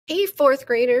Hey, fourth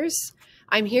graders.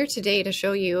 I'm here today to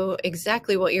show you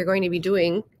exactly what you're going to be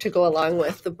doing to go along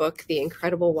with the book, The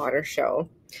Incredible Water Show.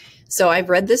 So I've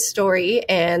read this story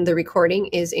and the recording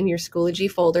is in your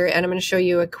Schoology folder, and I'm going to show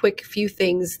you a quick few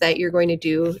things that you're going to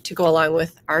do to go along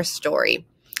with our story.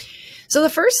 So the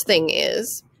first thing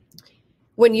is,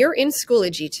 when you're in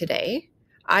Schoology today,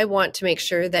 I want to make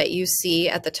sure that you see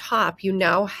at the top, you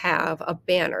now have a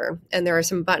banner and there are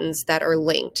some buttons that are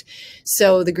linked.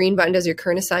 So the green button does your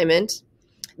current assignment.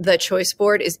 The choice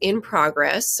board is in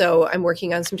progress. So I'm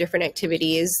working on some different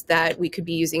activities that we could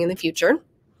be using in the future.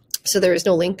 So there is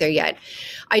no link there yet.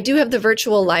 I do have the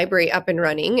virtual library up and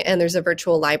running, and there's a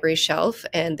virtual library shelf,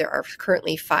 and there are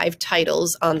currently 5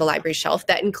 titles on the library shelf.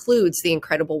 That includes The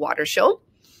Incredible Water Show.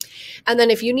 And then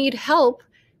if you need help,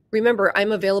 remember,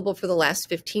 I'm available for the last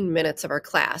 15 minutes of our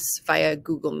class via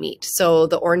Google Meet. So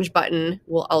the orange button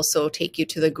will also take you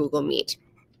to the Google Meet.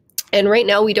 And right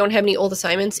now we don't have any old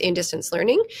assignments in distance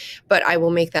learning, but I will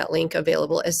make that link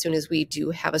available as soon as we do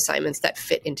have assignments that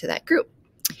fit into that group.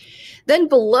 Then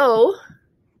below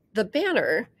the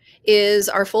banner is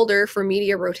our folder for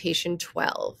Media Rotation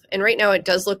 12. And right now it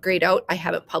does look grayed out. I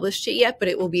haven't published it yet, but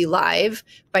it will be live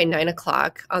by 9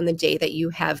 o'clock on the day that you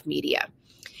have media.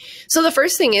 So the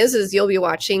first thing is you'll be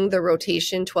watching the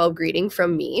Rotation 12 greeting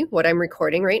from me, what I'm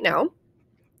recording right now.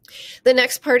 The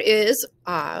next part is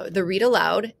the read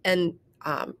aloud and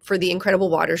for the Incredible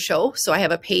Water Show. So I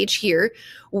have a page here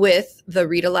with the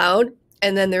read aloud,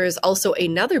 and then there is also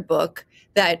another book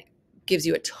that gives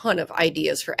you a ton of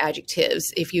ideas for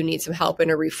adjectives if you need some help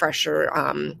and a refresher,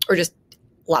 or just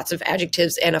lots of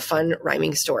adjectives and a fun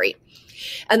rhyming story.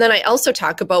 And then I also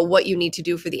talk about what you need to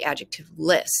do for the adjective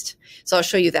list. So I'll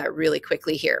show you that really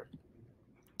quickly here.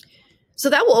 So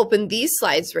that will open these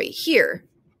slides right here.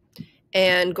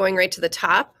 And going right to the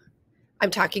top, I'm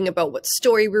talking about what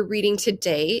story we're reading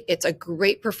today. It's a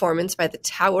great performance by the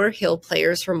Tower Hill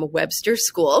Players from Webster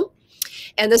School.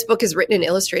 And this book is written and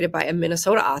illustrated by a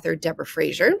Minnesota author, Deborah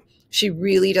Fraser. She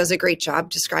really does a great job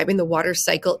describing the water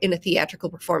cycle in a theatrical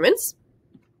performance.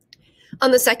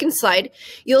 On the second slide,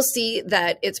 you'll see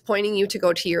that it's pointing you to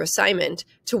go to your assignment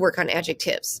to work on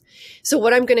adjectives. So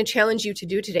what I'm going to challenge you to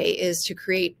do today is to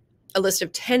create a list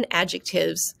of 10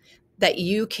 adjectives that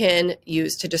you can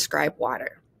use to describe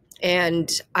water. And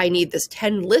I need this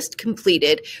 10 list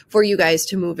completed for you guys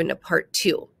to move into part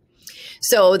 2.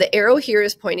 So the arrow here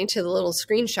is pointing to the little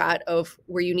screenshot of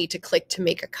where you need to click to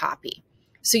make a copy.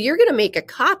 So you're going to make a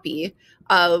copy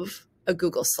of a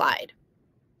Google slide.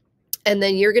 And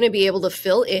then you're going to be able to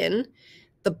fill in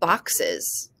the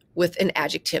boxes with an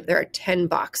adjective. There are 10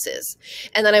 boxes.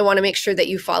 And then I want to make sure that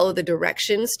you follow the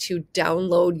directions to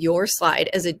download your slide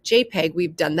as a JPEG.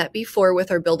 We've done that before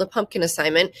with our Build a Pumpkin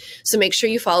assignment. So make sure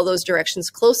you follow those directions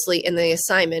closely in the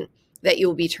assignment that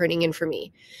you'll be turning in for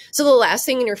me. So the last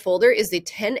thing in your folder is the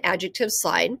 10 adjective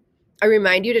slide. I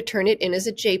remind you to turn it in as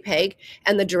a JPEG,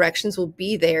 and the directions will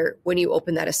be there when you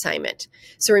open that assignment.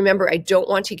 So remember, I don't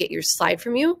want to get your slide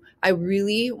from you. I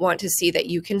really want to see that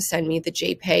you can send me the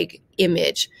JPEG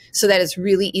image so that it's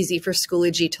really easy for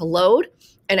Schoology to load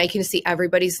and I can see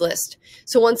everybody's list.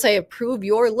 So once I approve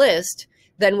your list,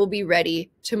 then we'll be ready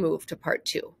to move to part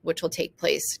 2, which will take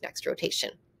place next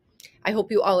rotation. I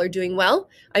hope you all are doing well.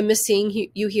 I miss seeing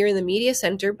you here in the Media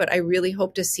Center, but I really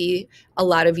hope to see a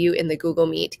lot of you in the Google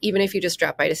Meet, even if you just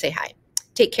drop by to say hi.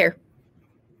 Take care.